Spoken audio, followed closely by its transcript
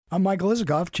I'm Michael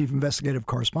Isikoff, Chief Investigative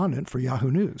Correspondent for Yahoo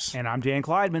News. And I'm Dan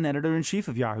Kleidman, Editor-in-Chief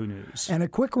of Yahoo News. And a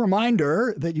quick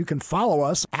reminder that you can follow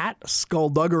us at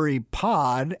Skullduggery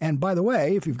Pod. And by the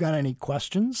way, if you've got any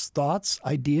questions, thoughts,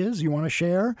 ideas you want to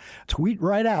share, tweet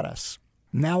right at us.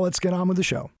 Now let's get on with the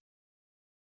show.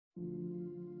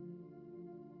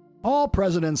 All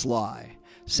presidents lie.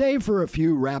 Save for a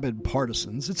few rabid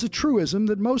partisans, it's a truism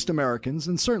that most Americans,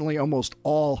 and certainly almost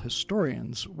all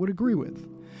historians, would agree with.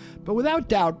 But without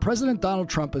doubt, President Donald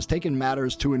Trump has taken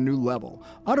matters to a new level,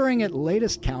 uttering at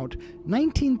latest count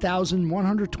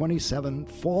 19,127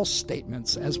 false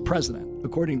statements as president,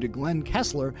 according to Glenn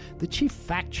Kessler, the chief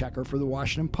fact-checker for The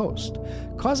Washington Post,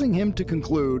 causing him to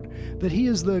conclude that he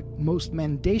is the most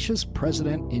mendacious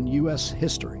president in U.S.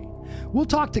 history. We'll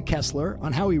talk to Kessler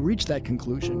on how he reached that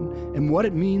conclusion and what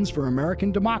it means for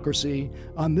American democracy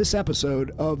on this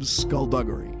episode of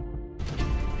Skullduggery.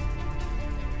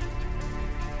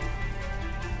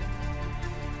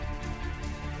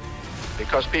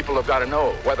 Because people have got to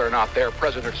know whether or not their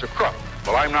president's a crook.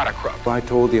 Well, I'm not a crook. I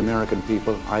told the American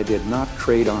people I did not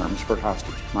trade arms for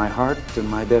hostages. My heart and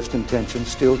my best intentions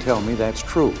still tell me that's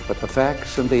true, but the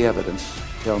facts and the evidence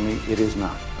tell me it is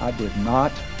not. I did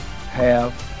not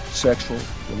have sexual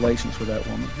relations with that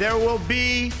woman. There will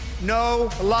be no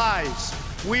lies.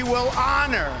 We will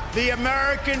honor the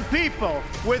American people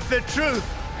with the truth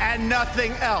and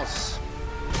nothing else.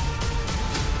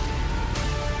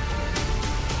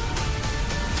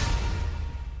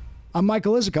 I'm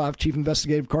Michael Isikoff, Chief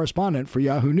Investigative Correspondent for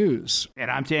Yahoo News. And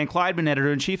I'm Dan Kleidman,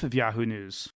 Editor-in-Chief of Yahoo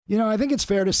News. You know, I think it's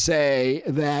fair to say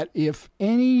that if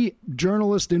any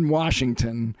journalist in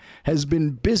Washington has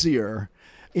been busier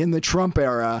in the Trump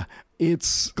era,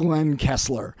 it's Glenn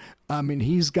Kessler. I mean,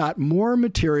 he's got more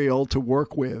material to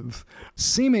work with,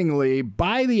 seemingly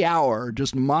by the hour,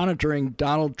 just monitoring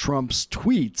Donald Trump's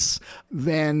tweets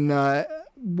than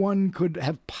one could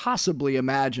have possibly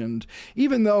imagined,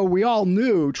 even though we all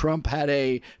knew Trump had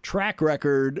a track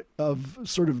record of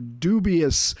sort of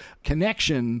dubious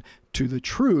connection to the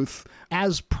truth.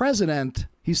 As president,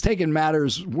 he's taken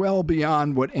matters well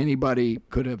beyond what anybody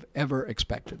could have ever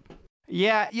expected.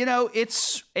 Yeah, you know,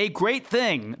 it's a great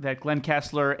thing that Glenn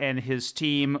Kessler and his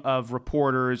team of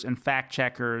reporters and fact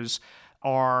checkers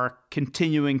are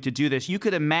continuing to do this. You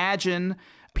could imagine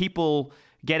people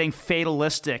getting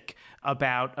fatalistic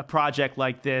about a project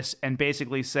like this and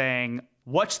basically saying,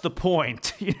 what's the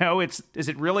point? You know, is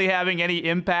it really having any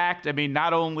impact? I mean,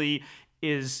 not only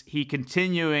is he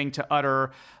continuing to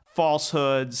utter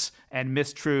falsehoods and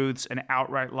mistruths and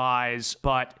outright lies,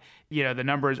 but you know, the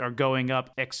numbers are going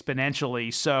up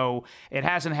exponentially. So it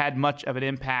hasn't had much of an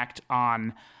impact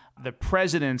on the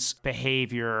president's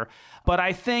behavior. But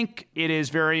I think it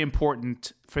is very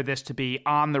important for this to be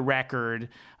on the record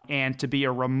and to be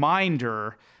a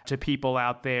reminder to people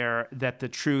out there that the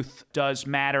truth does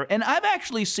matter. And I've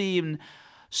actually seen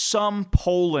some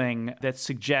polling that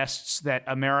suggests that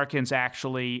Americans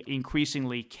actually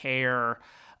increasingly care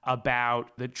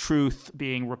about the truth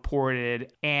being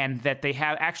reported and that they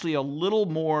have actually a little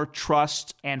more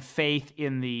trust and faith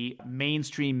in the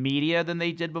mainstream media than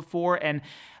they did before. And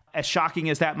as shocking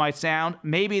as that might sound,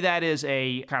 maybe that is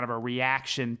a kind of a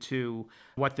reaction to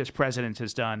what this president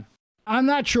has done. I'm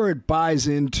not sure it buys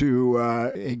into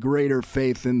a greater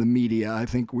faith in the media. I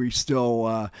think we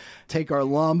still take our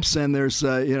lumps, and there's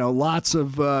lots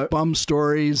of bum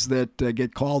stories that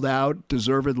get called out,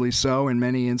 deservedly so in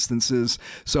many instances.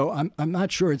 So I'm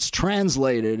not sure it's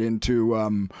translated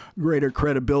into greater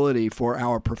credibility for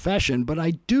our profession. But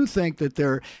I do think that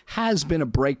there has been a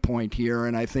break point here,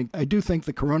 and I do think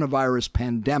the coronavirus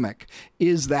pandemic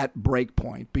is that break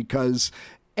point, because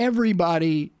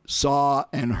everybody saw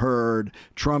and heard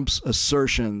Trump's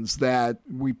assertions that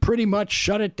we pretty much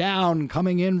shut it down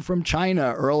coming in from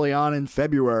China early on in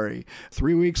February.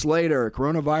 3 weeks later,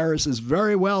 coronavirus is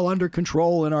very well under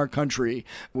control in our country.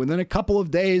 Within a couple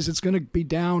of days, it's going to be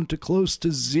down to close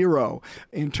to zero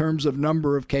in terms of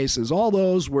number of cases. All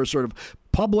those were sort of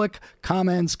public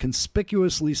comments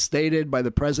conspicuously stated by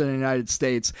the President of the United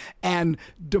States and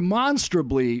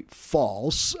demonstrably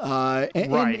false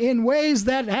in ways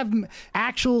that have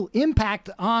actual impact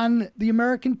on the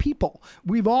American people.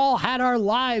 We've all had our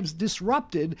lives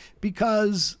disrupted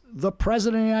because the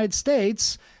President of the United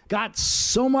States got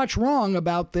so much wrong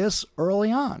about this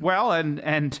early on. Well,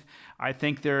 and I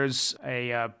think there's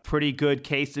a pretty good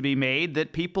case to be made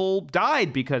that people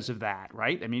died because of that,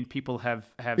 right? I mean, people have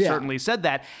certainly said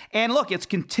that. And look, it's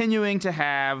continuing to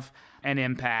have an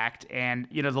impact. And,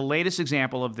 you know, the latest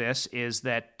example of this is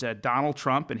that Donald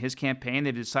Trump and his campaign,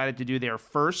 they decided to do their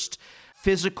first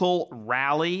physical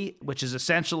rally, which is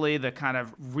essentially the kind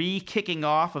of re-kicking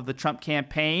off of the Trump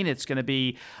campaign. It's going to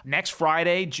be next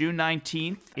Friday, June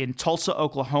 19th in Tulsa,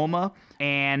 Oklahoma.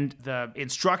 And the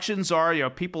instructions are,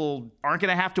 people aren't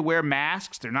going to have to wear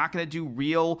masks. They're not going to do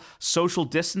real social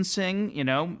distancing,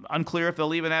 unclear if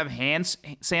they'll even have hand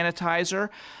sanitizer.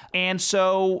 And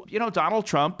so, Donald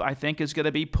Trump, I think, is going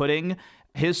to be putting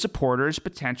his supporters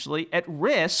potentially at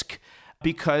risk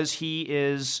because he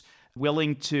is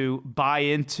willing to buy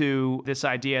into this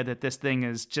idea that this thing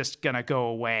is just going to go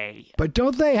away. But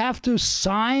don't they have to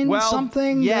sign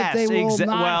something that they will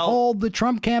not hold the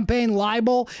Trump campaign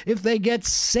liable if they get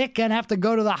sick and have to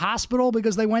go to the hospital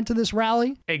because they went to this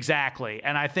rally? Exactly.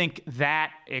 And I think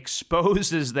that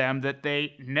exposes them that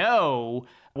they know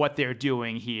what they're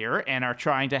doing here and are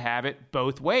trying to have it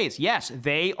both ways. Yes,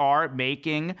 they are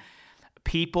making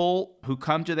people who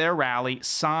come to their rally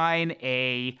sign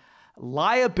a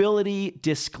liability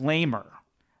disclaimer.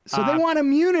 So they want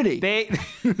immunity. They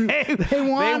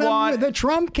want the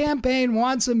Trump campaign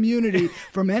wants immunity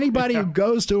from anybody who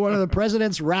goes to one of the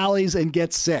president's rallies and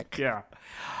gets sick. Yeah.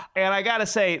 And I got to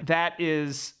say, that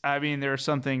is, there's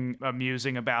something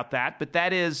amusing about that, but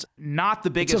that is not the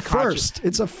biggest It's a first.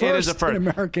 It's a first in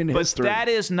American history. But that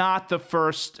is not the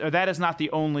first, or that is not the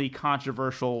only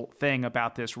controversial thing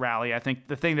about this rally. I think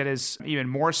the thing that is even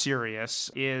more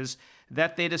serious is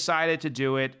that they decided to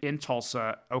do it in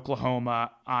Tulsa,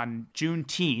 Oklahoma on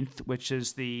Juneteenth, which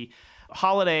is the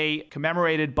holiday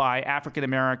commemorated by African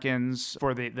Americans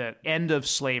for the end of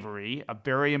slavery, a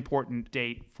very important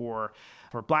date for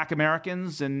Black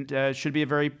Americans and should be a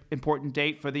very important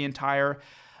date for the entire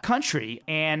country.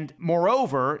 And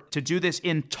moreover, to do this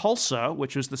in Tulsa,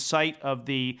 which was the site of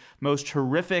the most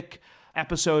horrific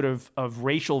episode of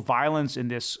racial violence in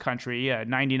this country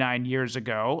 99 years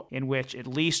ago, in which at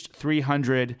least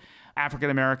 300 African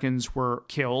Americans were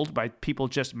killed by people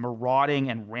just marauding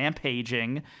and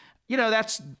rampaging.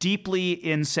 That's deeply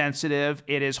insensitive.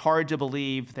 It is hard to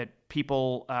believe that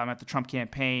people at the Trump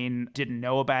campaign didn't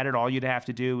know about it. All you'd have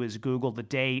to do is Google the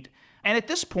date. And at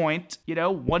this point,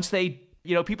 once they,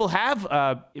 people have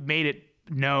made it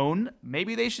known,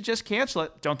 maybe they should just cancel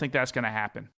it. Don't think that's going to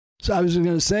happen. So I was going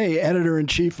to say,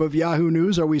 editor-in-chief of Yahoo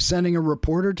News, are we sending a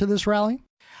reporter to this rally?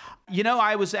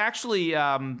 I was actually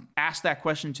asked that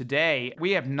question today.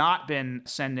 We have not been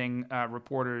sending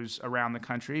reporters around the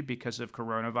country because of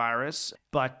coronavirus,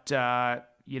 but,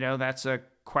 that's a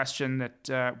question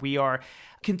that we are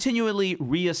continually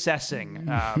reassessing.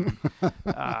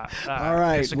 All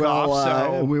right.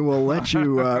 Well, we will let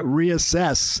you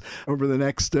reassess over the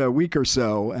next week or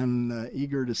so, and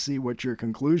eager to see what your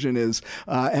conclusion is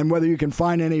and whether you can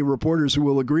find any reporters who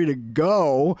will agree to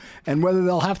go and whether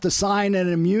they'll have to sign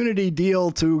an immunity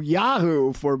deal to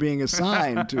Yahoo for being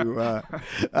assigned to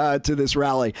this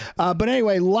rally. But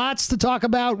anyway, lots to talk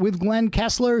about with Glenn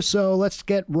Kessler, so let's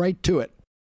get right to it.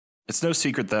 It's no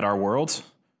secret that our world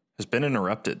has been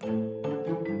interrupted.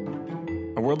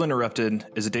 A World Interrupted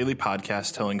is a daily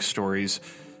podcast telling stories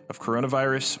of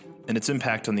coronavirus and its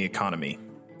impact on the economy.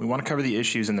 We want to cover the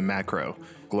issues in the macro,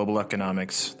 global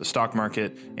economics, the stock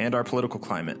market, and our political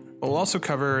climate. But we'll also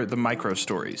cover the micro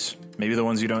stories, maybe the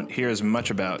ones you don't hear as much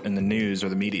about in the news or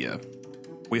the media.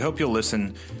 We hope you'll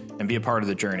listen and be a part of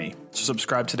the journey. So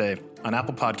subscribe today on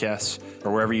Apple Podcasts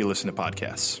or wherever you listen to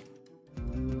podcasts.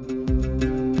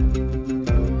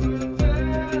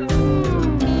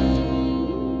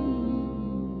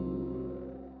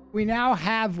 We now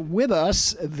have with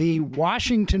us the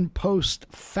Washington Post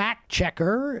fact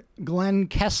checker, Glenn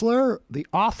Kessler, the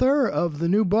author of the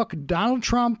new book, Donald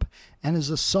Trump and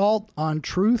His Assault on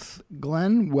Truth.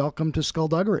 Glenn, welcome to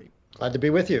Skullduggery. Glad to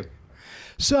be with you.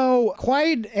 So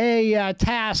quite a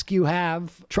task you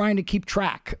have trying to keep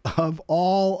track of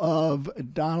all of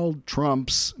Donald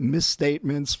Trump's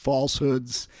misstatements,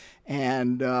 falsehoods,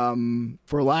 and,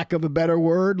 for lack of a better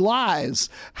word, lies.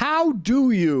 How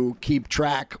do you keep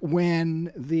track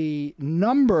when the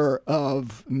number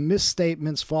of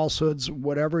misstatements, falsehoods,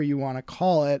 whatever you want to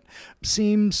call it,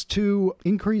 seems to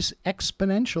increase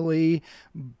exponentially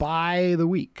by the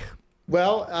week?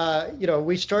 Well,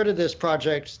 we started this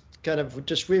project it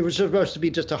was supposed to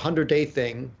be just a 100-day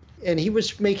thing. And he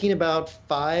was making about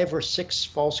 5 or 6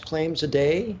 false claims a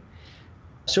day.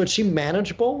 So it seemed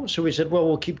manageable. So we said, well,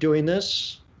 we'll keep doing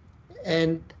this.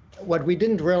 And what we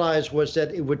didn't realize was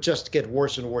that it would just get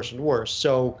worse and worse and worse.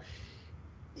 So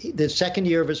the second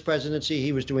year of his presidency,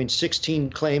 he was doing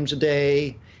 16 claims a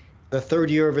day. The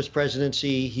third year of his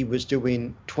presidency, he was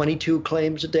doing 22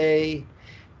 claims a day.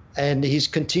 And he's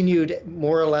continued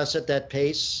more or less at that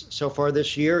pace so far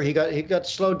this year. He got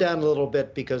slowed down a little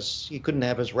bit because he couldn't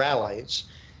have his rallies.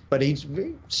 but he's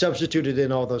substituted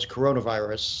in all those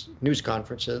coronavirus news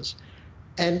conferences.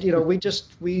 And, you know,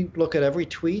 we look at every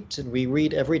tweet and we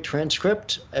read every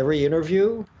transcript, every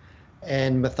interview,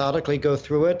 and methodically go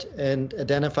through it and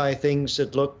identify things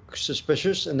that look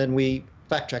suspicious, and then we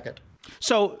fact check it.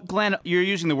 So, Glenn, you're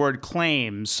using the word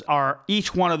claims. Are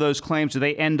each one of those claims, do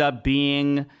they end up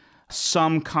being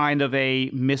some kind of a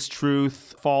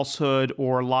mistruth, falsehood,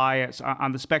 or lie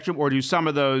on the spectrum, or do some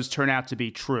of those turn out to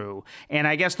be true? And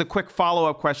I guess the quick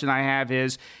follow-up question I have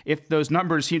is, if those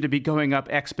numbers seem to be going up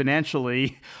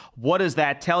exponentially, what does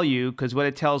that tell you? Because what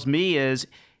it tells me is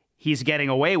he's getting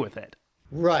away with it.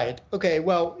 Right. Okay.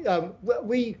 Well,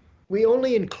 we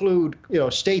only include, you know,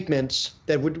 statements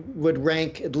that would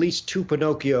rank at least 2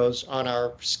 Pinocchios on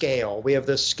our scale. We have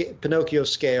this Pinocchio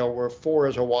scale where 4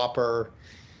 is a whopper,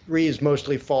 3 is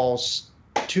mostly false,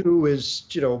 2 is,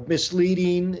 you know,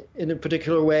 misleading in a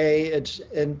particular way,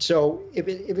 and so if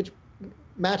it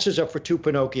matches up for 2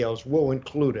 Pinocchios, we'll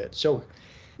include it. So,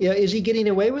 yeah, is he getting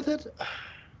away with it?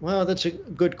 Well, that's a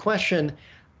good question.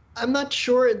 I'm not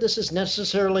sure this is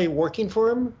necessarily working for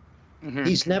him. Mm-hmm.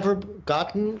 He's never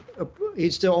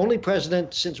he's the only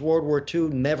president since World War II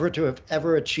never to have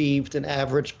ever achieved an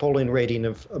average polling rating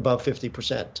of above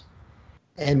 50%.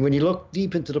 And when you look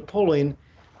deep into the polling,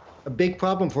 a big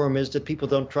problem for him is that people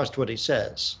don't trust what he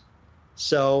says.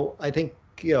 So I think,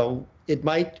 you know,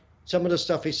 some of the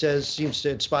stuff he says seems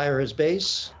to inspire his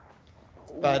base,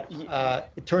 but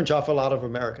it turns off a lot of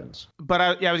Americans. But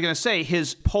I was going to say,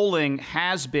 his polling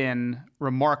has been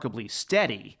remarkably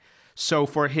steady. So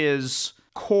for his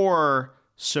core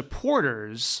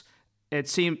supporters, it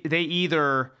seems they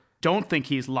either don't think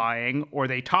he's lying or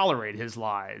they tolerate his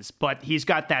lies. But he's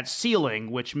got that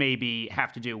ceiling, which maybe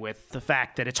have to do with the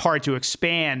fact that it's hard to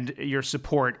expand your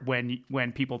support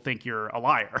when people think you're a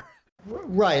liar.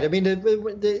 Right. I mean,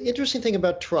 the interesting thing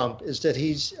about Trump is that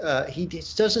he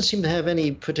doesn't seem to have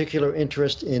any particular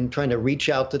interest in trying to reach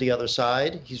out to the other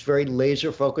side. He's very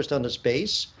laser focused on his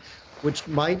base, which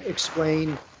might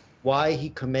explain why he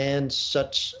commands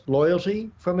such loyalty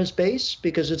from his base,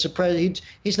 because it's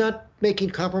he's not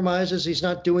making compromises. He's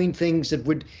not doing things that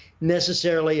would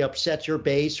necessarily upset your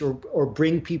base or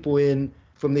bring people in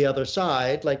from the other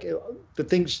side, like the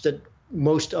things that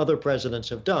most other presidents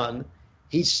have done.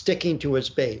 He's sticking to his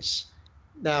base.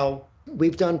 Now,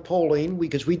 we've done polling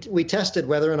because we tested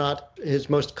whether or not his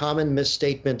most common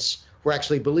misstatements were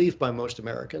actually believed by most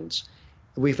Americans.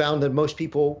 We found that most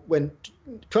people, when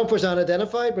Trump was not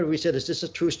identified, but we said, is this a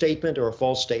true statement or a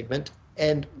false statement?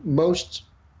 And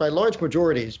by large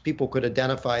majorities, people could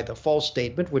identify the false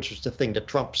statement, which was the thing that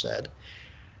Trump said.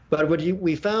 But what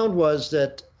we found was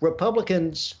that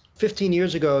Republicans 15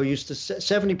 years ago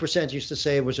 70% used to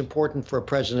say it was important for a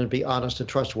president to be honest and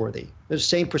trustworthy. The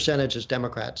same percentage as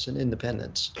Democrats and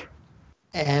independents.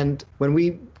 And when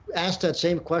we asked that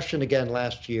same question again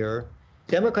last year,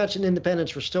 Democrats and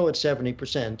independents were still at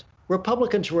 70%.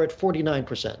 Republicans were at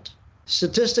 49%.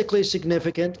 Statistically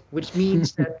significant, which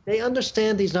means that they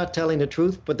understand he's not telling the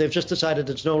truth, but they've just decided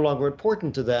it's no longer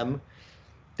important to them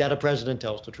that a president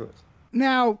tells the truth.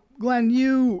 Now, Glenn,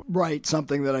 you write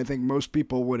something that I think most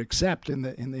people would accept in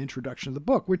the introduction of the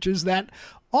book, which is that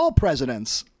all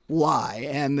presidents lie.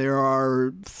 And there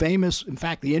are famous, in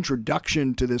fact, the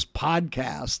introduction to this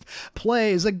podcast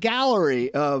plays a gallery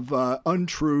of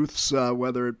untruths,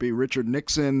 whether it be Richard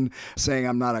Nixon saying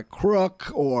I'm not a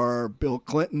crook, or Bill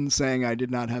Clinton saying I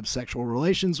did not have sexual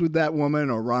relations with that woman,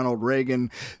 or Ronald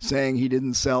Reagan saying he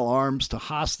didn't sell arms to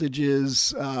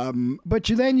hostages. But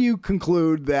you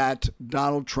conclude that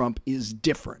Donald Trump is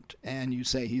different, and you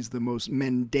say he's the most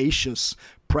mendacious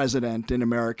president in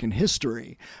American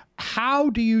history. How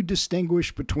do you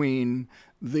distinguish between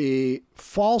the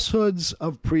falsehoods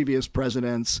of previous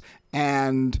presidents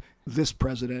and this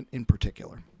president in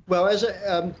particular? Well, as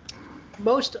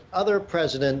most other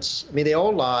presidents, I mean, they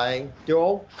all lie. They're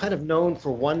all kind of known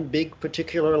for one big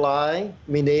particular lie.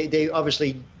 I mean, they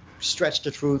obviously stretch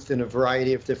the truth in a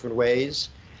variety of different ways.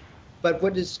 But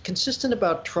what is consistent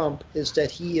about Trump is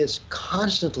that he is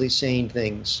constantly saying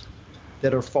things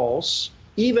that are false,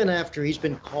 even after he's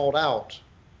been called out,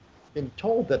 been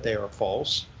told that they are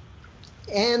false.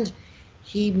 And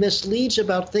he misleads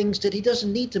about things that he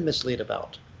doesn't need to mislead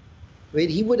about. I mean,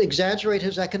 he would exaggerate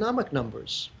his economic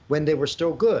numbers when they were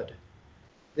still good.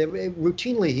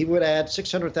 Routinely, he would add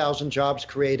 600,000 jobs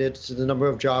created to the number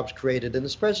of jobs created in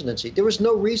his presidency. There was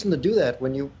no reason to do that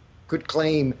when you could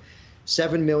claim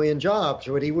 7 million jobs,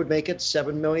 or he would make it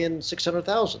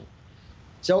 7,600,000.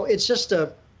 So it's just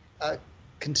a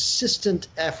consistent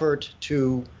effort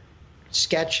to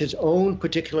sketch his own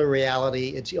particular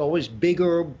reality. It's always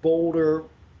bigger, bolder,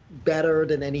 better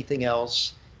than anything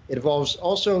else. It involves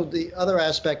also the other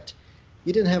aspect.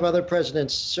 You didn't have other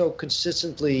presidents so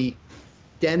consistently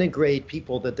denigrate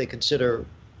people that they consider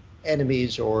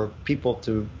enemies or people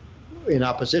in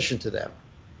opposition to them.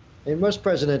 And most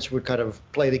presidents would kind of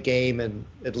play the game and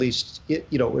at least,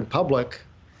 in public,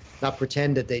 not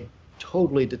pretend that they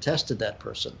totally detested that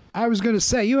person. I was going to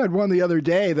say, you had one the other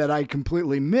day that I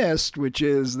completely missed, which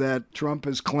is that Trump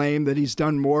has claimed that he's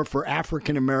done more for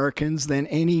African Americans than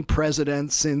any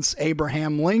president since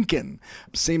Abraham Lincoln,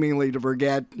 seemingly to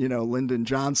forget, Lyndon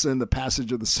Johnson, the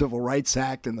passage of the Civil Rights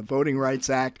Act and the Voting Rights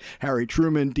Act, Harry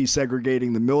Truman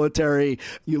desegregating the military,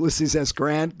 Ulysses S.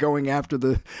 Grant going after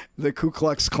the Ku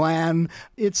Klux Klan.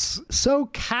 It's so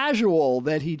casual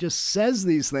that he just says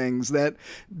these things that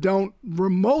don't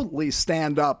remotely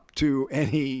stand up to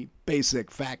any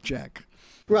basic fact check.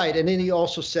 Right. And then he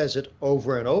also says it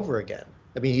over and over again.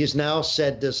 I mean, he's now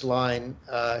said this line.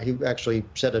 He actually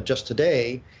said it just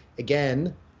today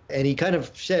again. And he kind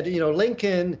of said,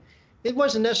 Lincoln, it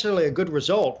wasn't necessarily a good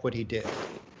result what he did.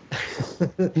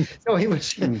 No, he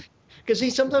was, because he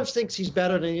sometimes thinks he's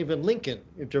better than even Lincoln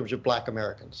in terms of Black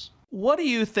Americans. What do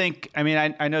you think? I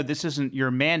mean, I know this isn't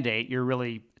your mandate. You're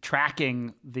really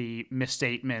tracking the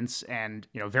misstatements and,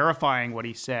 verifying what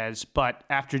he says. But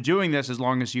after doing this as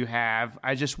long as you have,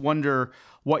 I just wonder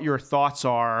what your thoughts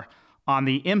are on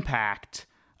the impact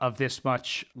of this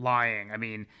much lying. I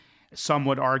mean, some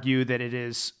would argue that it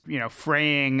is,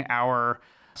 fraying our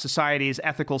society's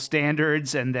ethical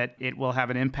standards and that it will have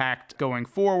an impact going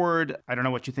forward. I don't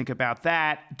know what you think about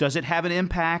that. Does it have an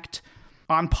impact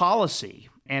on policy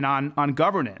and on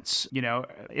governance?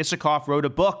 Isikoff wrote a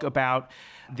book about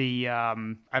the,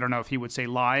 I don't know if he would say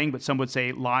lying, but some would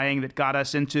say lying that got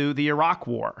us into the Iraq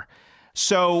War.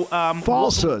 So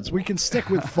falsehoods. We can stick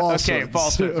with falsehoods. Okay,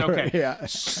 falsehoods. Okay. Yeah.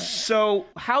 So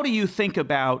how do you think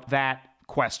about that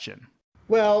question?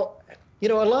 Well, a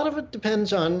lot of it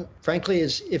depends on, frankly,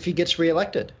 is if he gets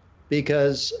reelected.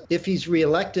 Because if he's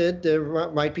reelected, there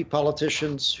might be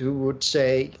politicians who would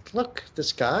say, look,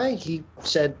 this guy, he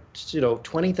said,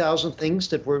 20,000 things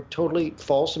that were totally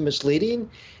false and misleading,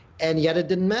 and yet it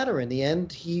didn't matter. In the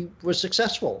end, he was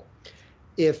successful.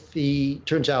 If he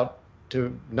turns out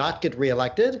to not get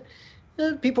reelected,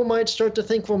 people might start to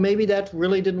think, well, maybe that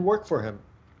really didn't work for him.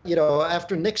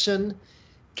 After Nixon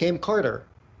came Carter,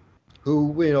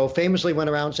 who famously went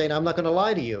around saying, I'm not going to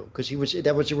lie to you, because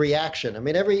that was a reaction. I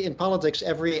mean, in politics,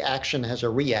 every action has a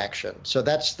reaction. So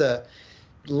that's the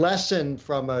lesson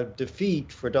from a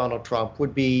defeat for Donald Trump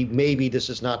would be, maybe this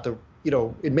is not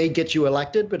it may get you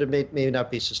elected, but it may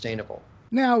not be sustainable.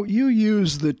 Now, you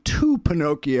use the 2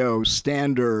 Pinocchio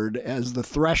standard as the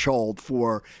threshold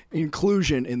for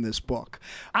inclusion in this book.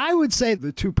 I would say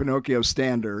the 2 Pinocchio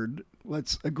standard,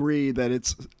 let's agree that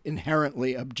it's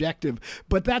inherently objective,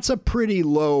 but that's a pretty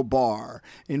low bar.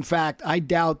 In fact, I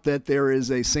doubt that there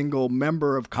is a single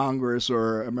member of Congress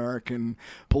or American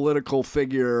political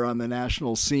figure on the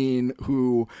national scene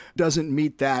who doesn't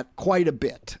meet that quite a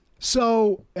bit.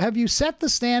 So have you set the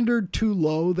standard too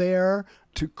low there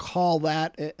to call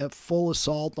that a full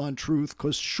assault on truth?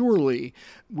 Because surely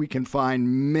we can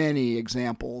find many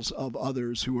examples of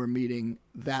others who are meeting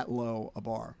that low a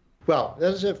bar. Well,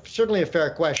 that is certainly a fair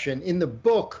question. In the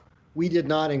book, we did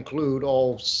not include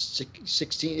all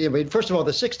 16. I mean, first of all,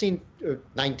 the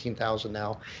 19,000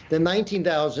 now. The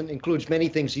 19,000 includes many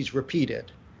things he's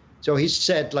repeated. So he's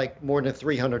said like more than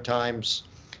 300 times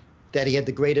that he had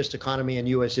the greatest economy in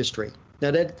U.S. history.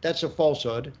 Now, that's a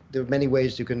falsehood. There are many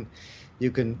ways you can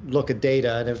look at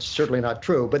data, and it's certainly not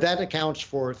true. But that accounts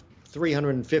for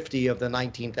 350 of the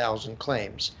 19,000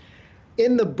 claims.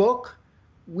 In the book,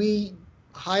 we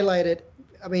highlighted,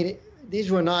 I mean,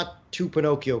 these were not 2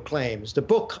 Pinocchio claims. The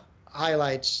book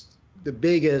highlights the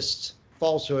biggest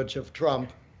falsehoods of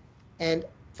Trump. And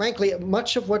frankly,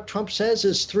 much of what Trump says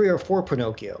is 3 or 4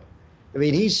 Pinocchio. I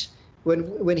mean,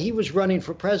 when he was running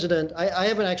for president, I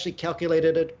haven't actually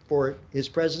calculated it for his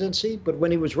presidency, but when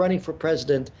he was running for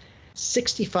president,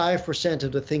 65%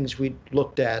 of the things we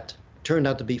looked at turned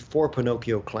out to be 4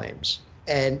 Pinocchio claims.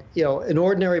 And, an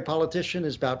ordinary politician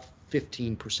is about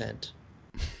 15%.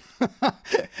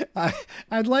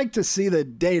 I'd like to see the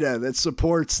data that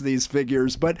supports these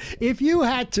figures, but if you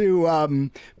had to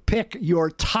pick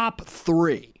your top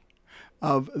 3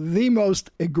 of the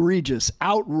most egregious,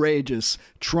 outrageous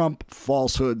Trump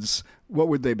falsehoods, what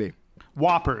would they be?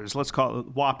 Whoppers. Let's call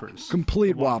it whoppers.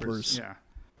 Complete whoppers. Yeah.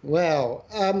 Well,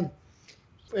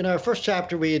 in our first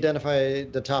chapter, we identify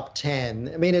the top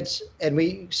 10. I mean,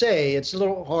 we say it's a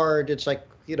little hard. It's like,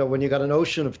 when you got an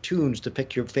ocean of tunes to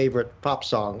pick your favorite pop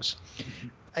songs.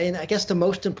 And I guess the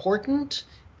most important,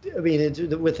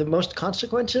 with the most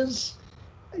consequences,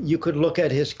 You could look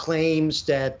at his claims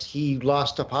that he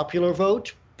lost a popular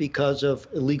vote because of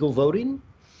illegal voting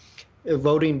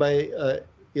by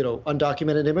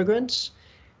undocumented immigrants,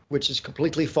 which is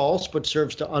completely false, but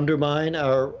serves to undermine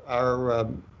our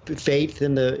faith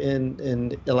in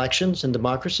elections and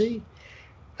democracy.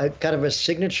 Kind of a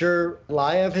signature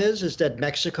lie of his is that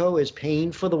Mexico is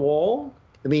paying for the wall.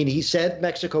 I mean, he said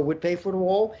Mexico would pay for the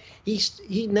wall.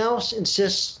 He now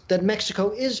insists that Mexico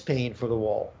is paying for the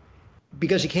wall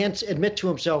because he can't admit to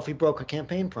himself he broke a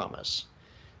campaign promise.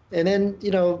 And then,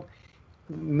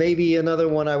 maybe another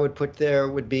one I would put there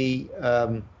would be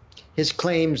his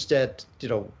claims that,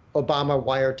 Obama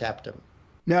wiretapped him.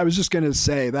 Now, I was just going to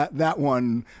say that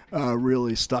one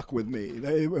really stuck with me.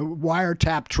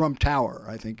 Wiretap Trump Tower,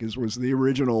 I think, was the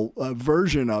original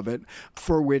version of it,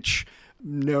 for which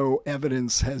no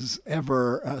evidence has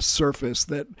ever surfaced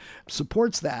that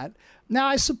supports that. Now,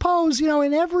 I suppose,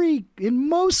 in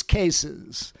most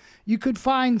cases, you could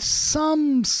find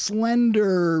some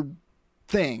slender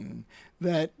thing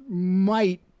that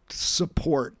might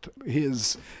support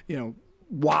his,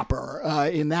 whopper.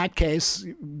 In that case,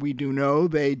 we do know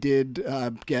they did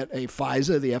get a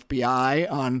FISA, the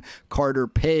FBI, on Carter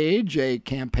Page, a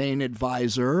campaign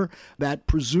advisor, that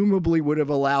presumably would have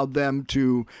allowed them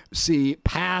to see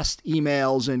past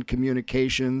emails and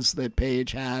communications that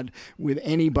Page had with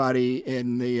anybody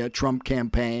in the Trump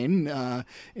campaign,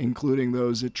 including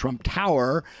those at Trump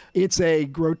Tower. It's a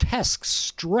grotesque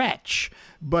stretch,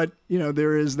 but,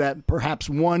 there is that perhaps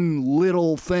one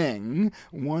little thing,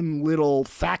 one little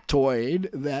factoid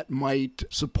that might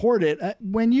support it.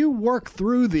 When you work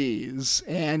through these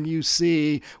and you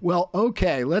see, well,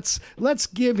 okay, let's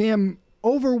give him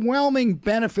overwhelming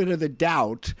benefit of the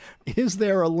doubt. Is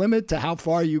there a limit to how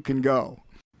far you can go?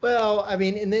 Well, I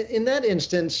mean, in that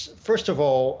instance, first of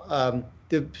all,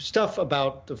 the stuff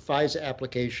about the FISA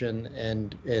application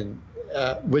and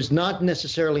was not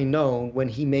necessarily known when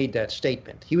he made that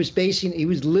statement. He was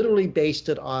literally based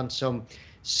it on some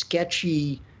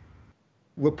sketchy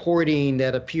reporting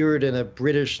that appeared in a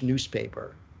British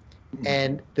newspaper.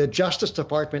 And the Justice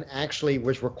Department actually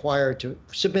was required to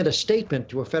submit a statement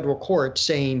to a federal court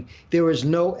saying there is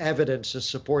no evidence to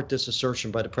support this assertion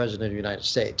by the President of the United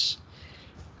States.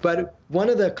 But one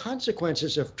of the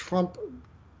consequences of Trump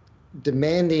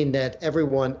demanding that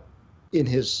everyone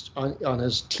on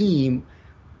his team,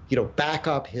 back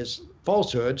up his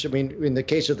falsehoods. I mean, in the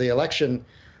case of the election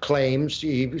claims,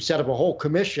 he set up a whole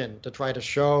commission to try to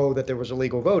show that there was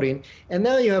illegal voting. And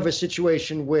now you have a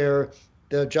situation where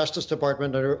the Justice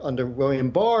Department under William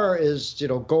Barr is,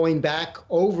 going back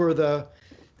over the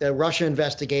Russia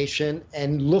investigation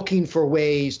and looking for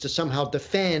ways to somehow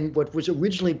defend what was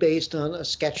originally based on a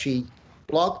sketchy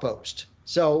blog post.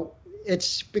 So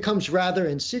it becomes rather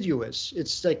insidious.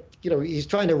 It's like, they're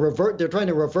trying to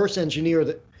reverse engineer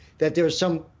that there's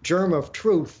some germ of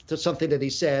truth to something that he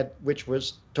said, which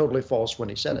was totally false when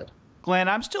he said it. Glenn,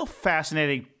 I'm still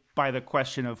fascinated by the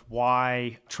question of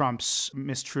why Trump's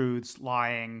mistruths,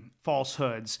 lying,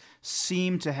 falsehoods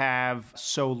seem to have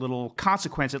so little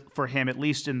consequence for him, at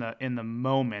least in the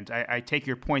moment. I take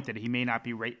your point that he may not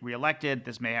be reelected.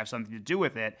 This may have something to do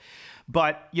with it.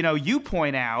 But, you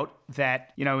point out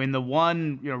that, in the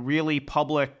one, really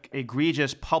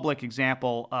egregious public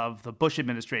example of the Bush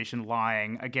administration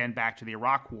lying, again, back to the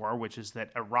Iraq War, which is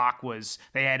that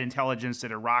they had intelligence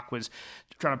that Iraq was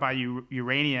trying to buy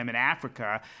uranium in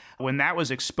Africa. When that was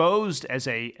exposed as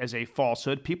a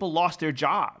falsehood, people lost their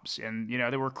jobs and,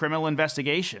 there were criminal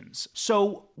investigations.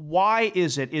 So why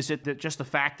is it? Is it that just the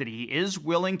fact that he is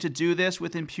willing to do this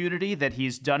with impunity, that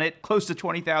he's done it close to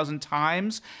 20,000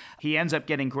 times? He ends up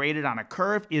getting graded on a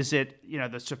curve. Is it,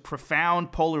 the sort of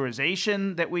profound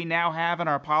polarization that we now have in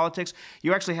our politics?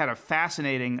 You actually had a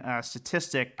fascinating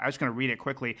statistic. I was going to read it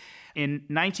quickly. In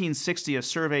 1960, a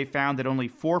survey found that only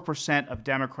 4% of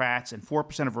Democrats and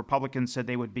 4% of Republicans said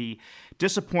they would be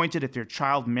disappointed if their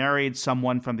child married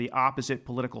someone from the opposite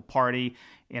political party.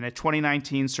 In a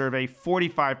 2019 survey,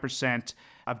 45%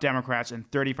 of Democrats and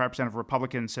 35% of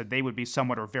Republicans said they would be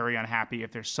somewhat or very unhappy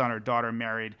if their son or daughter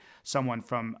married someone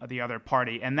from the other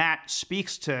party. And that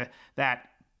speaks to that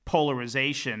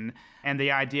polarization and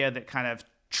the idea that kind of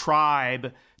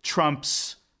tribe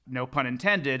trumps, no pun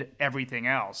intended, everything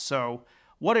else. So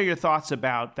what are your thoughts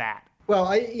about that? Well,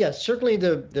 certainly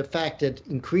the fact that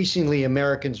increasingly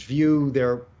Americans view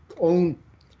their own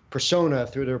persona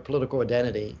through their political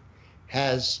identity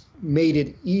has made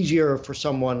it easier for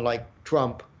someone like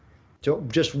Trump to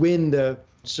just win the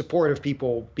support of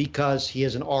people because he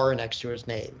has an R next to his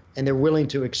name, and they're willing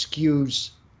to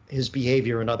excuse his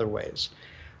behavior in other ways.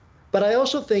 But I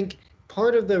also think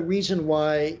part of the reason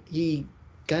why he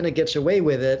kind of gets away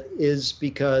with it is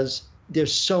because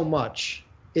there's so much.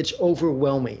 It's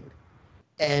overwhelming.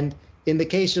 And in the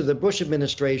case of the Bush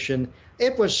administration,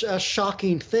 it was a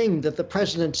shocking thing that the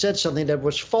president said something that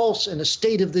was false in a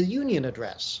State of the Union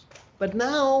address. But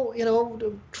now,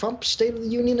 Trump's State of the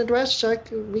Union address,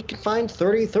 we can find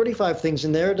 30, 35 things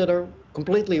in there that are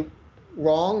completely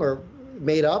wrong or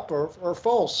made up or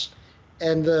false.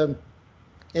 And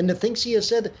the things he has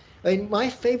said, I mean, my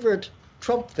favorite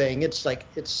Trump thing,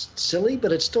 it's silly,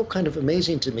 but it's still kind of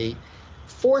amazing to me.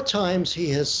 4 times he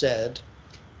has said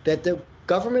that the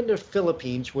government of the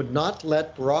Philippines would not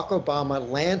let Barack Obama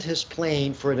land his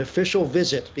plane for an official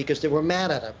visit because they were mad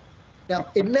at him. Now,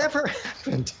 it never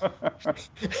happened.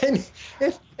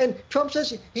 and Trump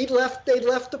says they left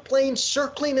the plane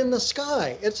circling in the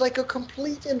sky. It's like a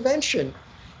complete invention.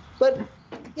 But,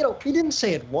 he didn't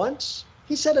say it once.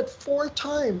 He said it 4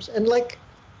 times, and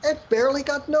it barely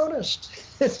got noticed.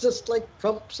 It's just like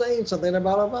Trump saying something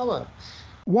about Obama.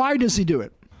 Why does he do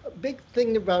it? A big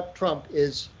thing about Trump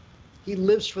is he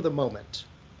lives for the moment.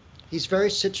 He's very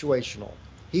situational.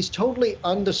 He's totally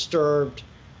undisturbed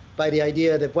by the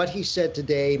idea that what he said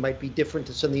today might be different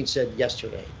to something he said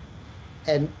yesterday.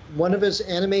 And one of his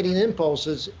animating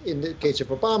impulses in the case of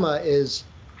Obama is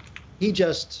he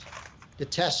just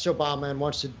detests Obama and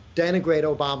wants to denigrate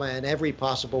Obama in every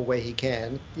possible way he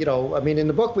can. In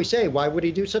the book we say, why would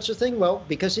he do such a thing? Well,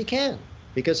 because he can.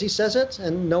 Because he says it,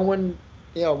 and no one,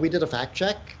 we did a fact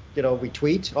check. We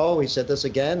tweet, he said this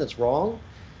again, it's wrong.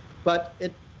 But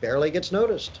it barely gets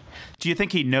noticed. Do you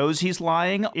think he knows he's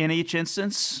lying in each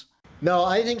instance? No,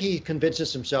 I think he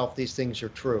convinces himself these things are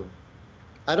true.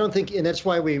 I don't think, and that's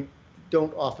why we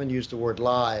don't often use the word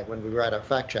lie when we write our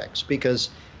fact checks,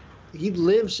 because he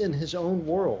lives in his own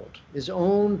world, his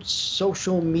own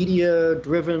social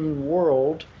media-driven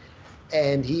world,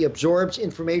 and he absorbs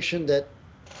information that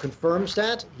confirms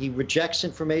that. He rejects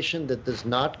information that does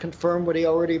not confirm what he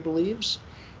already believes.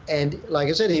 And like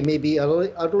I said, he may be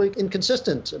utterly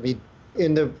inconsistent. I mean,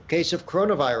 in the case of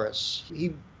coronavirus,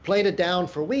 he played it down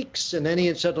for weeks, and then he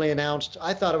had suddenly announced,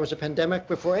 I thought it was a pandemic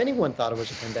before anyone thought it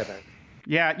was a pandemic.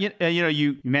 Yeah,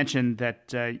 you mentioned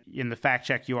that in the fact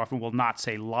check you often will not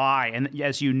say lie. And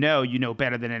as you know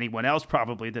better than anyone else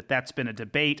probably that that's been a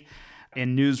debate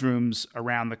in newsrooms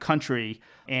around the country.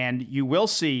 And you will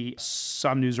see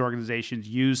some news organizations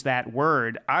use that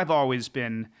word. I've always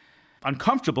been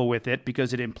uncomfortable with it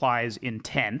because it implies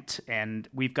intent, and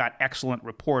we've got excellent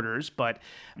reporters, but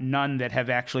none that have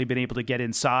actually been able to get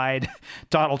inside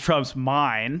Donald Trump's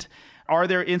mind. Are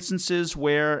there instances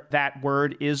where that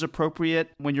word is appropriate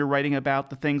when you're writing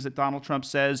about the things that Donald Trump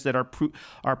says that are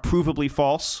provably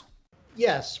false?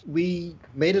 Yes, we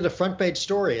made it a front page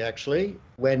story, actually,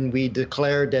 when we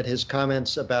declared that his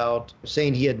comments about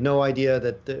saying he had no idea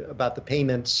about the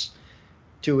payments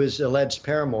to his alleged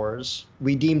paramours,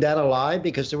 we deemed that a lie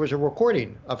because there was a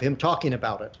recording of him talking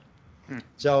about it.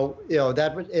 So,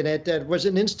 that was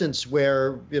an instance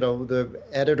where, the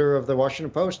editor of the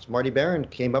Washington Post, Marty Barron,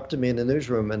 came up to me in the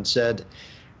newsroom and said,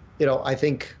 I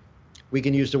think we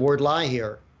can use the word lie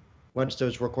here once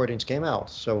those recordings came out.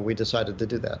 So we decided to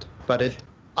do that. But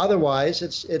otherwise,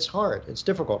 it's hard. It's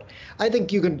difficult. I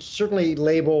think you can certainly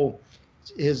label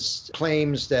his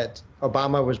claims that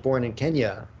Obama was born in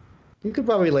Kenya. You could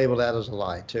probably label that as a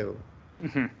lie, too.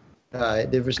 Mm-hmm.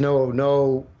 There was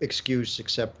no excuse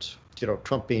except,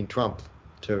 Trump being Trump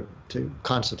to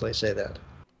constantly say that.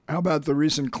 How about the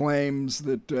recent claims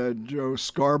that Joe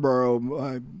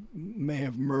Scarborough may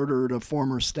have murdered a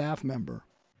former staff member?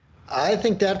 I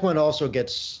think that one also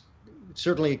gets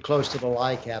certainly close to the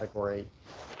lie category.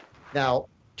 Now,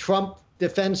 Trump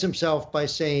defends himself by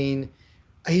saying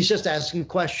he's just asking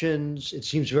questions. It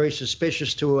seems very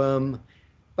suspicious to him.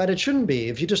 But it shouldn't be.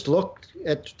 If you just look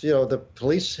at, the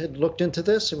police had looked into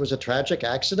this. It was a tragic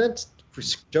accident.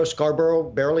 Joe Scarborough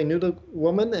barely knew the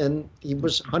woman, and he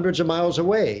was hundreds of miles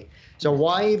away. So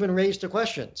why even raise the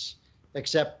questions?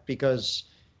 Except because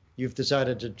you've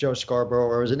decided that Joe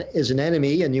Scarborough is an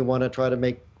enemy, and you want to try to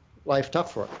make life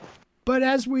tough for him. But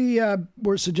as we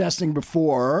were suggesting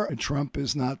before, Trump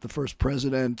is not the first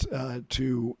president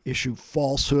to issue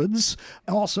falsehoods.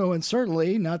 Also, and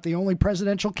certainly not the only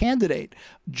presidential candidate.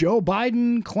 Joe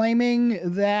Biden claiming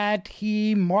that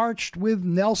he marched with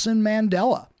Nelson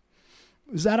Mandela.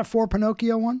 Is that a For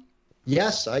Pinocchio one?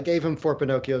 Yes, I gave him 4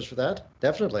 Pinocchios for that.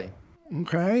 Definitely.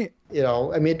 Okay.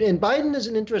 And Biden is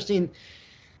an interesting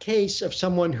case of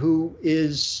someone who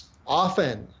is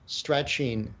often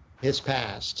stretching his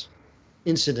past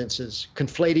incidences,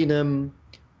 conflating them,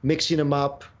 mixing them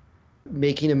up,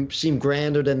 making them seem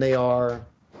grander than they are.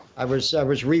 I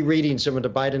was rereading some of the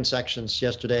Biden sections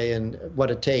yesterday in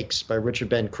What It Takes by Richard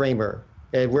Ben Kramer,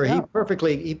 where he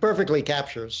perfectly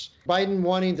captures Biden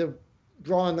wanting to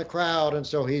draw in the crowd, and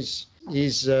so he's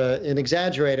an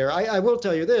exaggerator. I will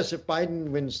tell you this: if Biden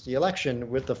wins the election,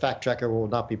 with the fact checker will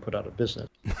not be put out of business.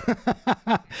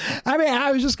 I mean,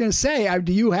 I was just going to say,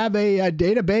 do you have a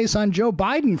database on Joe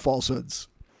Biden falsehoods?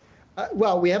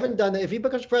 Well, we haven't done that. If he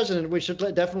becomes president, we should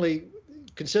definitely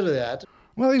consider that.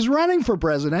 Well, he's running for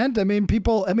president.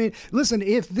 Listen,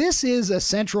 if this is a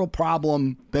central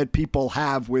problem that people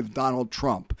have with Donald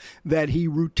Trump, that he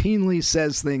routinely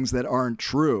says things that aren't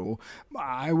true,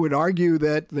 I would argue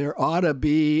that there ought to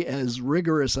be as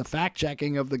rigorous a fact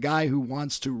checking of the guy who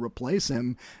wants to replace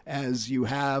him as you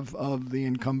have of the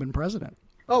incumbent president.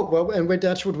 Oh, well, and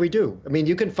that's what we do. I mean,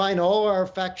 you can find all our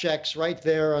fact checks right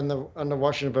there on the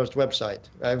Washington Post website.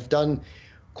 I've done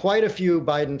quite a few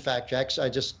Biden fact checks. I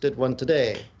just did one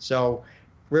today. So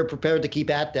we're prepared to keep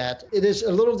at that. It is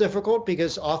a little difficult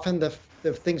because often the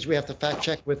things we have to fact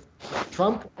check with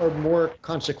Trump are more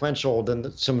consequential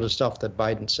than some of the stuff that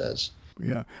Biden says.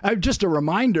 Yeah. Just a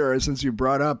reminder, since you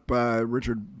brought up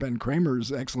Richard Ben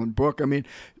Kramer's excellent book, I mean,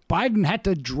 Biden had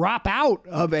to drop out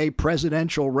of a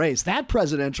presidential race,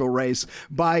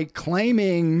 by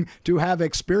claiming to have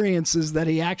experiences that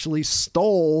he actually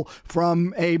stole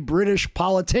from a British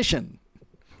politician.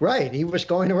 Right. He was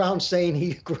going around saying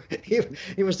he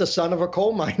was the son of a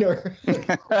coal miner.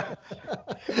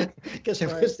 Because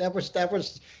that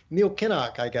was Neil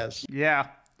Kinnock, I guess. Yeah.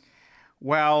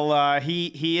 Well,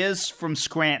 he is from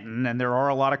Scranton, and there are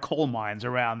a lot of coal mines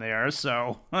around there.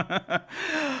 So,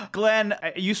 Glenn,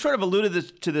 you sort of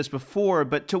alluded to this before,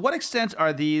 but to what extent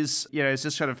are these, is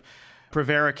this sort of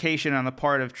prevarication on the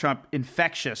part of Trump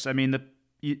infectious? I mean,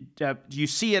 do you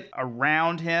see it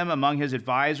around him, among his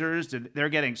advisors? They're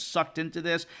getting sucked into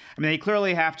this? I mean, they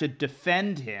clearly have to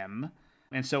defend him,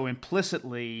 and so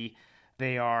implicitly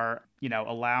they are,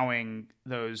 allowing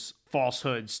those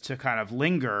falsehoods to kind of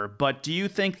linger. But do you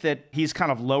think that he's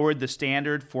kind of lowered the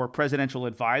standard for presidential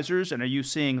advisors? And are you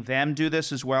seeing them do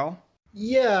this as well?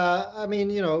 Yeah. I mean,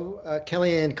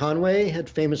 Kellyanne Conway had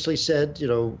famously said,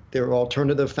 there are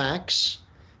alternative facts.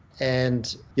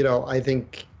 And, I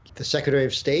think the Secretary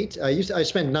of State, I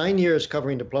spent 9 years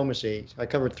covering diplomacy. I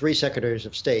covered 3 secretaries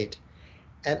of state.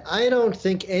 And I don't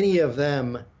think any of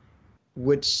them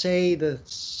would say the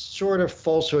sort of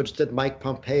falsehoods that Mike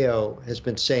Pompeo has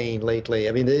been saying lately.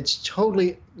 I mean, it's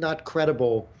totally not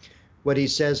credible what he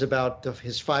says about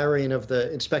his firing of the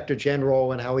Inspector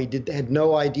General and how he had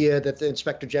no idea that the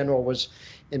Inspector General was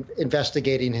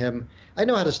investigating him. I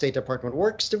know how the State Department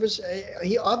works.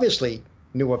 He obviously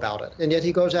knew about it, and yet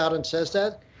he goes out and says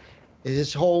that.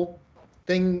 His whole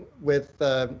thing with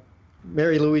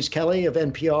Mary Louise Kelly of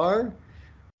NPR.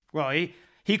 Well,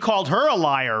 he called her a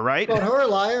liar, right? Called her a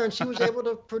liar, and she was able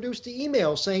to produce the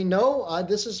email saying, no,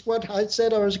 this is what I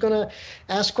said I was going to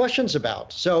ask questions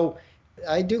about. So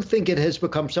I do think it has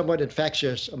become somewhat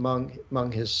infectious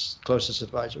among his closest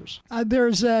advisors.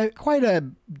 There's quite a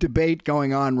debate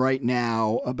going on right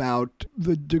now about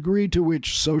the degree to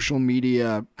which social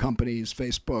media companies,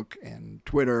 Facebook and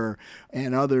Twitter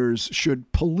and others,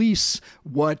 should police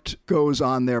what goes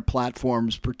on their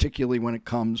platforms, particularly when it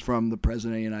comes from the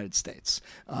President of the United States.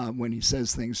 When he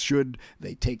says things, should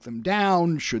they take them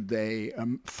down? Should they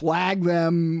flag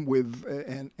them with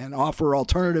and offer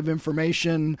alternative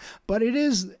information? But it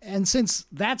is, and since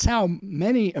that's how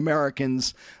many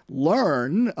Americans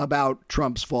learn about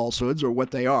Trump's falsehoods, or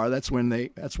what they are, that's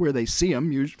where they see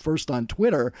them, first on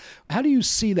Twitter. How do you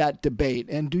see that debate?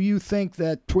 And do you think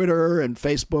that Twitter and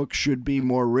Facebook should be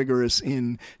more rigorous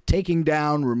in taking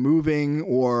down, removing,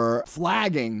 or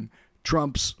flagging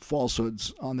Trump's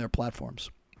falsehoods on their platforms?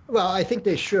 Well, I think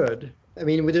they should. I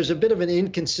mean, there's a bit of an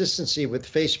inconsistency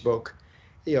with Facebook.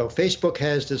 Facebook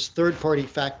has this third-party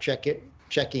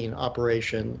fact-checking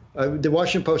operation. The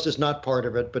Washington Post is not part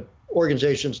of it, but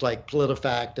organizations like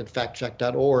PolitiFact and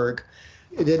FactCheck.org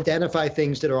identify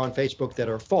things that are on Facebook that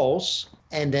are false,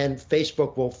 and then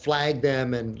Facebook will flag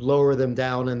them and lower them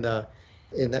down in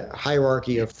the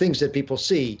hierarchy of things that people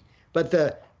see. But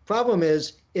the problem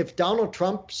is, if Donald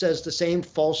Trump says the same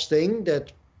false thing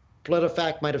that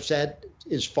PolitiFact might have said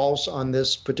is false on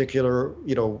this particular,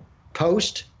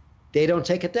 post, they don't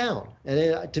take it down.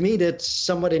 And to me, that's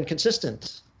somewhat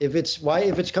inconsistent. If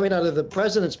it's coming out of the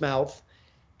president's mouth,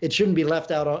 it shouldn't be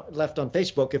left on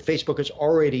Facebook if Facebook has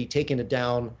already taken it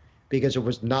down because it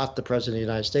was not the president of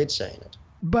the United States saying it.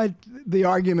 But the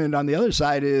argument on the other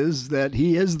side is that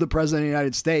he is the president of the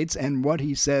United States, and what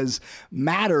he says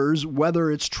matters whether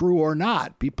it's true or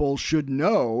not. People should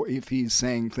know if he's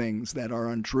saying things that are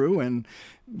untrue, and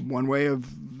one way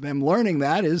of them learning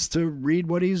that is to read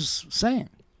what he's saying.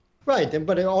 Right,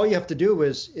 but all you have to do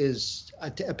is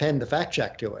append the fact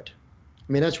check to it.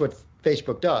 I mean, that's what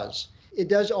Facebook does. It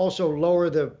does also lower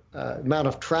the amount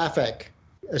of traffic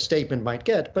a statement might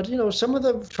get. But, some of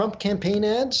the Trump campaign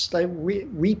ads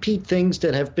repeat things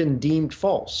that have been deemed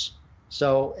false.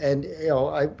 So, and,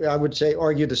 I would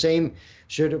argue the same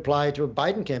should apply to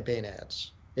Biden campaign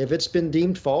ads. If it's been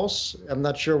deemed false, I'm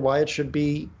not sure why it should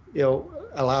be,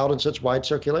 allowed in such wide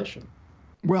circulation.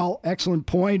 Well, excellent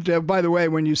point. By the way,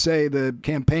 when you say the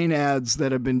campaign ads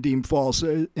that have been deemed false,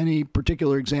 any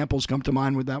particular examples come to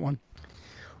mind with that one?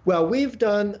 Well, we've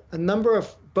done a number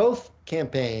of both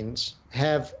campaigns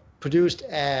have produced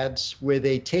ads where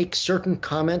they take certain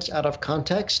comments out of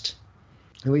context.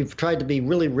 And we've tried to be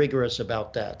really rigorous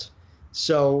about that.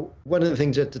 So one of the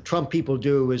things that the Trump people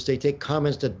do is they take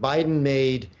comments that Biden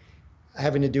made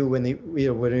having to do when he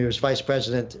was vice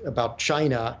president about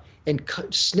China and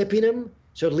snipping him.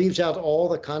 So it leaves out all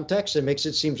the context and makes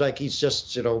it seem like he's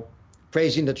just,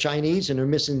 praising the Chinese and they're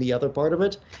missing the other part of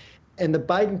it. And the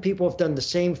Biden people have done the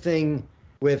same thing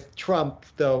with Trump,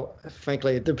 though,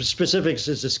 frankly, the specifics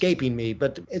is escaping me.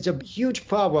 But it's a huge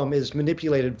problem is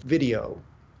manipulated video.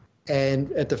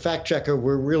 And at the Fact Checker,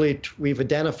 we've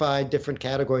identified different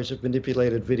categories of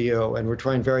manipulated video, and we're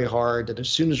trying very hard that as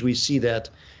soon as we see that,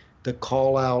 to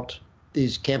call out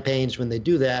these campaigns when they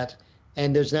do that.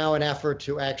 And there's now an effort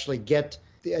to actually get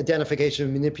the identification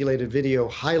of manipulated video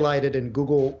highlighted in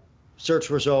Google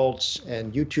search results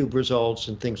and YouTube results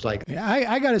and things like that.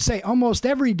 I got to say, almost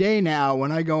every day now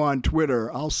when I go on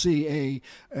Twitter, I'll see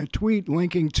a tweet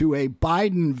linking to a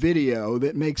Biden video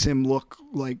that makes him look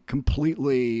like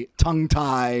completely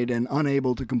tongue-tied and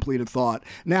unable to complete a thought.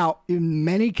 Now, in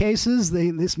many cases,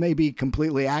 this may be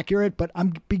completely accurate, but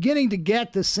I'm beginning to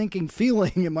get this sinking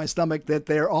feeling in my stomach that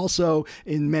they're also,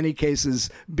 in many cases,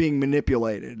 being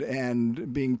manipulated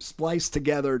and being spliced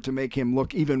together to make him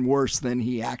look even worse than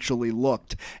he actually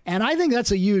looked. And I think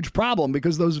that's a huge problem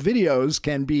because those videos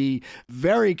can be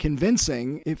very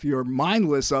convincing if you're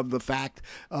mindless of the fact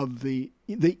of the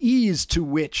ease to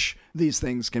which these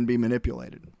things can be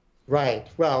manipulated. Right.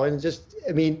 Well, and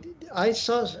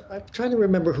I'm trying to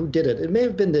remember who did it. It may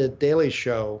have been the Daily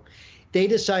Show. They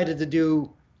decided to do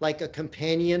like a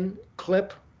companion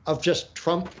clip of just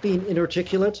Trump being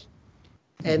inarticulate.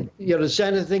 And, the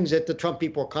kind of things that the Trump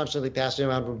people are constantly passing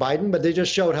around from Biden, but they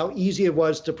just showed how easy it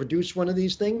was to produce one of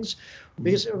these things.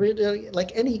 Because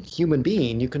like any human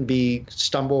being, you can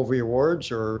stumble over your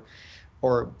words or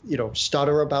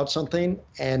stutter about something.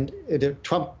 And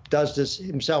Trump does this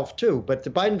himself, too. But the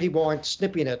Biden people aren't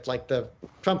snipping it like the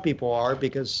Trump people are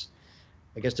because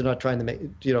I guess they're not trying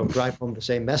to drive home the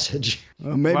same message.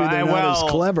 Well, maybe they're not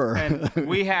as clever. And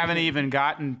we haven't even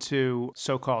gotten to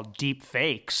so-called deep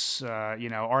fakes,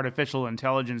 artificial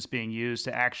intelligence being used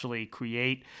to actually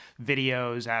create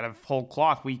videos out of whole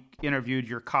cloth. We interviewed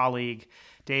your colleague,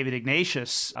 David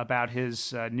Ignatius, about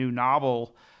his new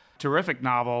novel, terrific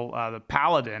novel, The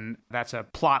Paladin. That's a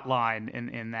plot line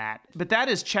in that. But that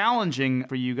is challenging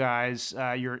for you guys,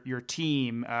 your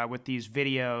team, with these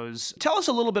videos. Tell us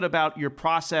a little bit about your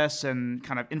process and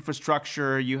kind of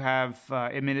infrastructure you have.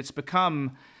 It's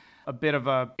become a bit of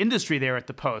an industry there at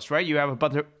the Post, right? You have a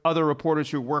bunch of other reporters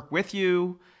who work with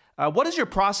you. What is your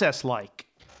process like?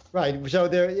 Right. So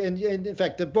in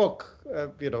fact, the book,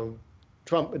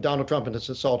 Donald Trump and His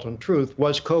Assault on Truth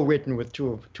was co-written with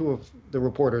two of the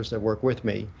reporters that work with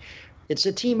me. It's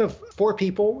a team of 4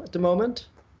 people at the moment.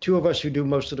 2 of us who do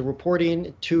most of the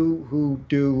reporting, 2 who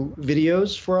do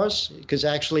videos for us, because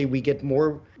actually we get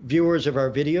more viewers of our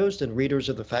videos than readers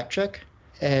of the fact check.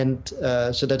 And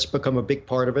so that's become a big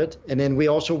part of it. And then we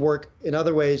also work in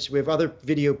other ways. We have other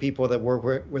video people that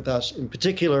work with us, in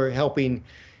particular helping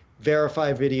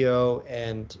verify video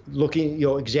and looking,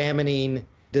 examining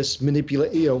this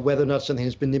whether or not something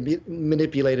has been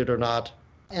manipulated or not.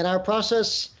 And our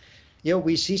process,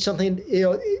 we see something,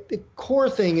 the core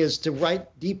thing is to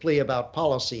write deeply about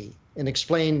policy and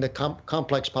explain the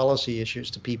complex policy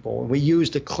issues to people. And we use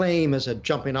the claim as a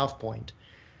jumping off point.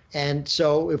 And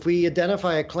so if we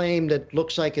identify a claim that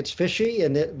looks like it's fishy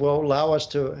and it will allow us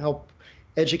to help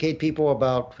educate people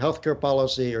about healthcare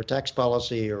policy or tax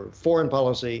policy or foreign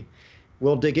policy,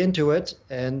 we'll dig into it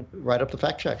and write up the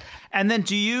fact check. And then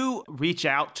do you reach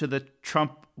out to the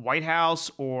Trump White House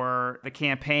or the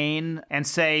campaign and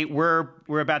say, we're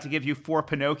about to give you 4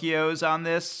 Pinocchios on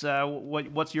this?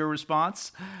 What's your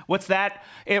response? What's that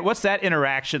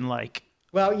interaction like?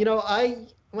 Well,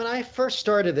 when I first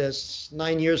started this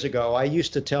 9 years ago, I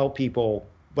used to tell people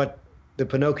what the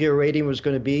Pinocchio rating was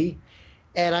going to be.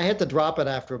 And I had to drop it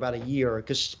after about a year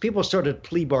because people started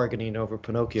plea bargaining over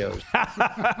Pinocchios.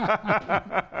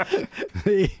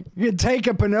 You take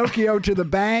a Pinocchio to the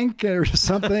bank or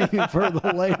something for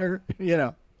the later,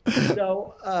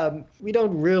 So we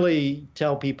don't really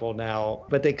tell people now,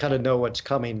 but they kind of know what's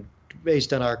coming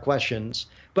based on our questions.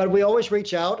 But we always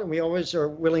reach out and we always are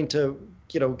willing to,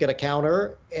 get a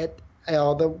counter.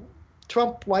 The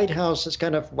Trump White House has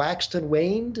kind of waxed and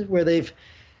waned where they've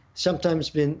sometimes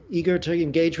been eager to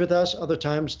engage with us. Other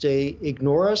times they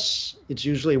ignore us. It's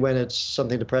usually when it's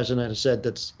something the president has said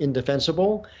that's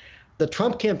indefensible. The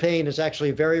Trump campaign is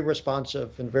actually very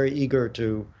responsive and very eager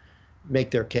to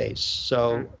make their case.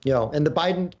 So, and the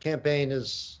Biden campaign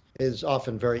is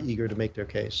often very eager to make their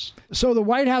case. So the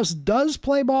White House does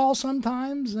play ball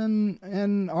sometimes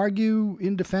and argue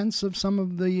in defense of some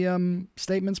of the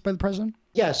statements by the president?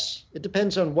 Yes. It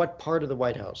depends on what part of the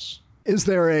White House. Is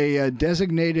there a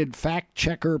designated fact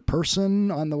checker person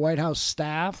on the White House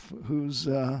staff who's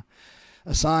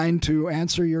assigned to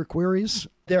answer your queries?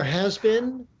 There has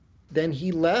been. Then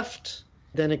he left.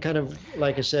 Then it kind of,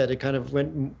 like I said, it kind of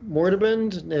went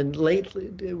moribund. And lately,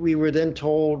 we were then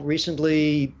told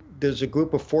recently there's a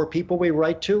group of 4 people we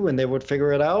write to and they would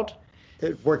figure it out.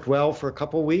 It worked well for a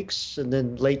couple of weeks. And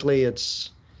then lately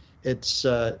it's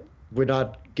we're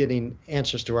not getting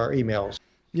answers to our emails.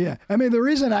 Yeah. I mean, the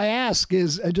reason I ask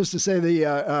is just to say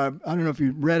I don't know if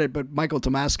you read it, but Michael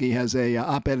Tomasky has a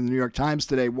op-ed in the New York Times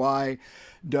today, Why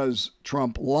Does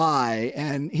Trump Lie?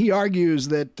 And he argues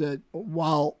that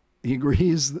while he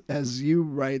agrees, as you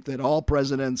write, that all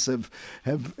presidents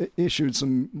have issued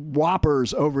some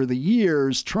whoppers over the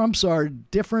years, Trump's are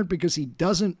different because he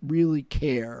doesn't really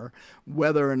care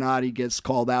whether or not he gets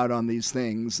called out on these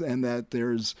things, and that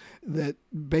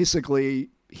basically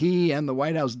he and the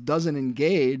White House doesn't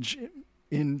engage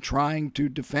in trying to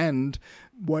defend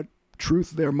what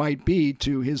truth there might be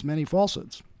to his many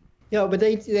falsehoods. Yeah, but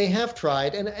they have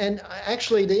tried. And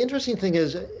actually, the interesting thing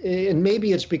is, and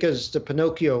maybe it's because the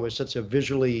Pinocchio is such a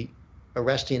visually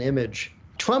arresting image,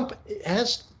 Trump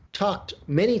has talked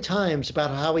many times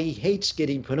about how he hates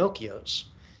getting Pinocchios.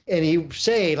 And he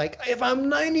say, like, if I'm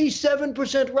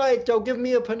 97% right, they'll give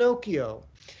me a Pinocchio.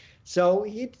 So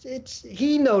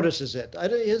he notices it.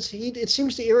 It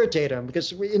seems to irritate him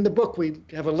because in the book we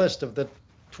have a list of the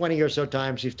 20 or so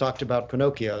times he's talked about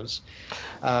Pinocchios.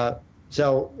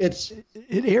 So it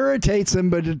irritates him,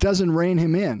 but it doesn't rein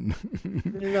him in.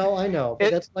 I know,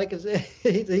 but that's like he's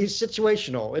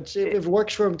situational. If it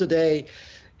works for him today,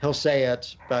 he'll say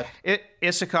it. But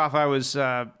Isikoff, I was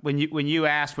when you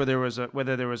asked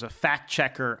whether there was a fact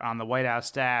checker on the White House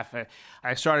staff,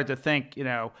 I started to think,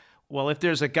 well, if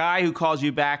there's a guy who calls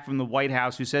you back from the White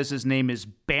House who says his name is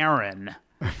Barron,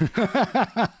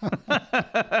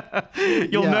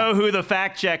 you'll know who the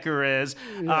fact checker is.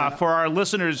 For our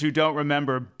listeners who don't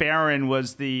remember, Barron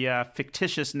was the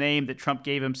fictitious name that Trump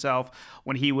gave himself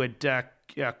when he would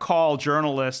call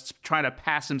journalists trying to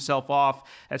pass himself off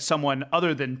as someone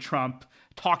other than Trump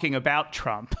talking about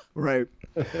Trump. Right.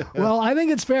 Well, I think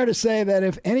it's fair to say that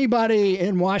if anybody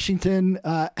in Washington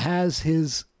has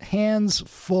his hands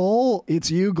full, it's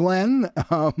you, Glenn,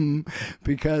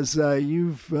 because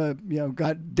you've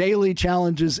got daily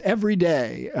challenges every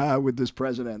day with this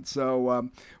president. So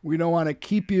we don't want to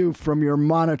keep you from your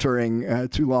monitoring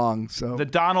too long. So the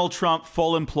Donald Trump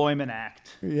Full Employment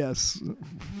Act. Yes,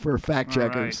 for fact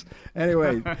checkers. Right.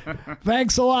 Anyway,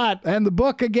 thanks a lot. And the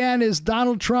book again is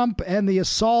Donald Trump and the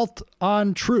Assault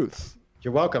on Truth.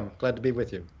 You're welcome. Glad to be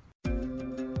with you.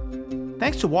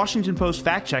 Thanks to Washington Post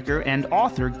fact checker and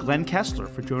author Glenn Kessler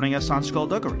for joining us on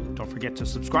Skullduggery. Don't forget to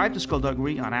subscribe to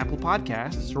Skullduggery on Apple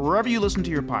Podcasts or wherever you listen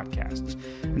to your podcasts.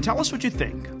 And tell us what you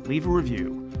think. Leave a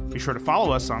review. Be sure to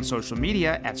follow us on social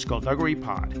media at Skullduggery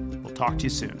Pod. We'll talk to you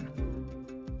soon.